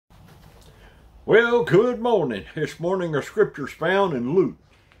Well, good morning. This morning our scripture's found in Luke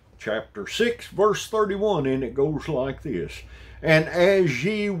chapter 6, verse 31, and it goes like this. And as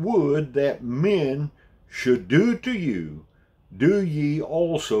ye would that men should do to you, do ye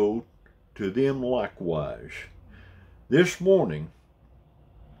also to them likewise. This morning,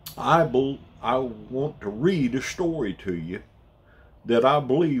 I want to read a story to you that I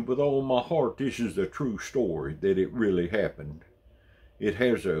believe with all my heart this is a true story, that it really happened. It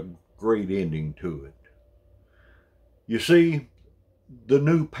has a great ending to it. You see, the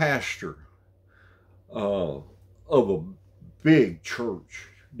new pastor of a big church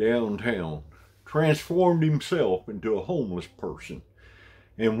downtown transformed himself into a homeless person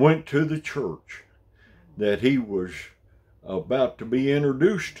and went to the church that he was about to be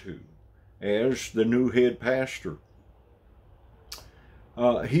introduced to as the new head pastor.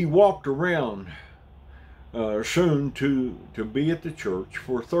 He walked around soon to be at the church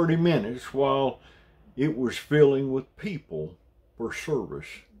for 30 minutes while it was filling with people for service.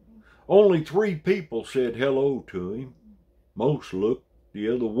 Only 3 people said hello to him. Most looked the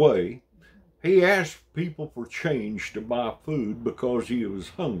other way. He asked people for change to buy food because he was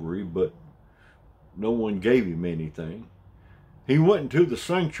hungry, but no one gave him anything. He went into the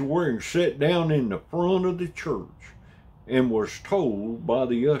sanctuary and sat down in the front of the church and was told by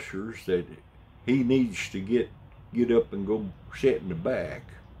the ushers that he needs to get up and go sit in the back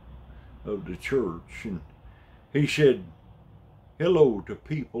of the church. And he said hello to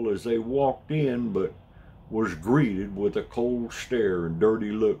people as they walked in, but was greeted with a cold stare and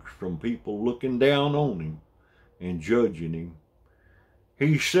dirty looks from people looking down on him and judging him.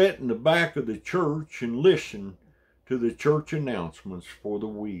 He sat in the back of the church and listened to the church announcements for the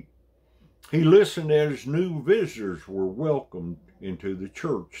week. He listened as new visitors were welcomed into the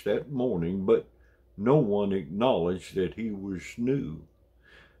church that morning, but no one acknowledged that he was new.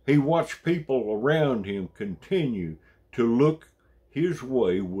 He watched people around him continue to look his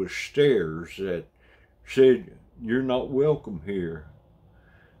way with stares that said, "You're not welcome here."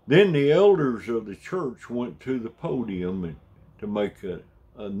 Then the elders of the church went to the podium to make an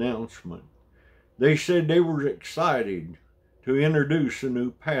announcement. They said they were excited to introduce a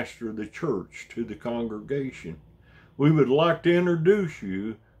new pastor of the church to the congregation. "We would like to introduce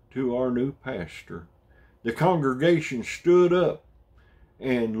you to our new pastor." The congregation stood up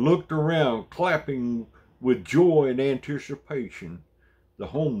and looked around, clapping with joy and anticipation. The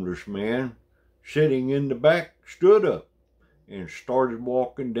homeless man sitting in the back stood up and started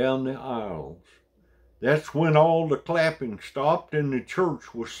walking down the aisles. That's when all the clapping stopped and the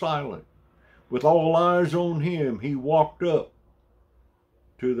church was silent. With all eyes on him, he walked up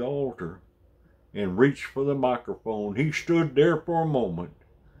to the altar and reached for the microphone. He stood there for a moment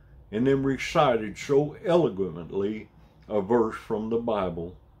and then recited so eloquently a verse from the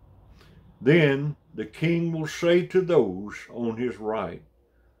Bible. "Then the king will say to those on his right,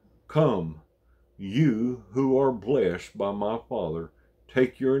 'Come, you who are blessed by my Father,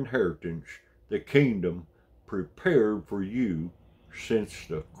 take your inheritance, the kingdom prepared for you since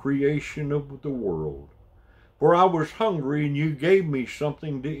the creation of the world. For I was hungry, and you gave me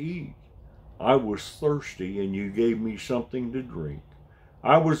something to eat. I was thirsty, and you gave me something to drink.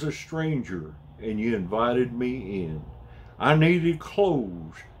 I was a stranger, and you invited me in. I needed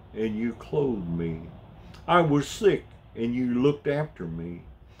clothes, and you clothed me. I was sick, and you looked after me.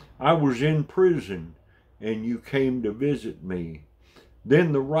 I was in prison, and you came to visit me.'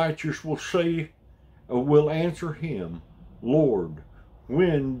 Then the righteous will answer him, 'Lord,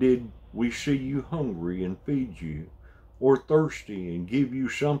 when did we see you hungry and feed you, or thirsty and give you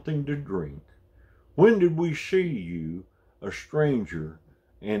something to drink? When did we see you a stranger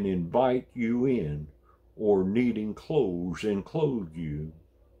and invite you in, or needing clothes and clothe you?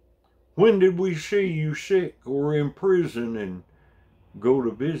 When did we see you sick or in prison and go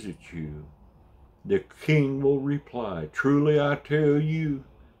to visit you?' The king will reply, 'Truly I tell you,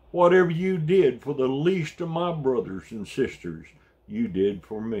 whatever you did for the least of my brothers and sisters, you did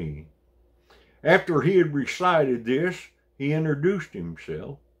for me.'" After he had recited this, he introduced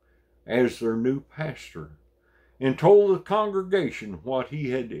himself as their new pastor and told the congregation what he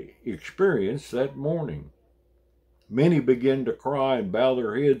had experienced that morning. Many began to cry and bow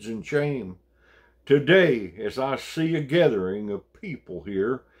their heads in shame. "Today, as I see a gathering of people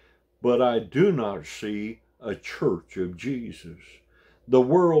here, but I do not see a church of Jesus. The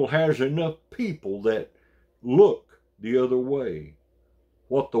world has enough people that look the other way.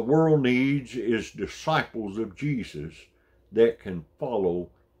 What the world needs is disciples of Jesus that can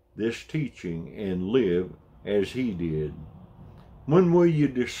follow this teaching and live as he did. When will you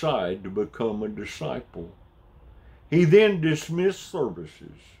decide to become a disciple?" He then dismissed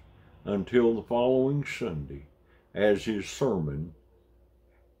services until the following Sunday, as his sermon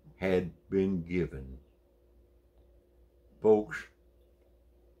had been given. Folks,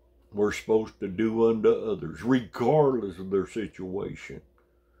 we're supposed to do unto others, regardless of their situation.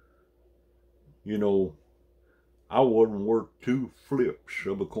 You know, I wasn't worth 2 flips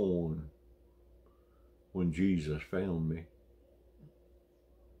of a coin when Jesus found me.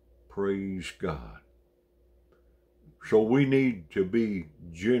 Praise God. So we need to be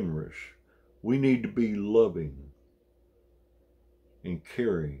generous. We need to be loving and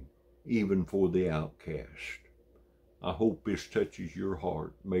caring, even for the outcast. I hope this touches your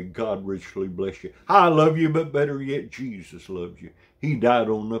heart. May God richly bless you. I love you, but better yet, Jesus loves you. He died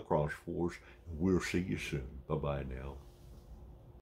on the cross for us. We'll see you soon. Bye-bye now.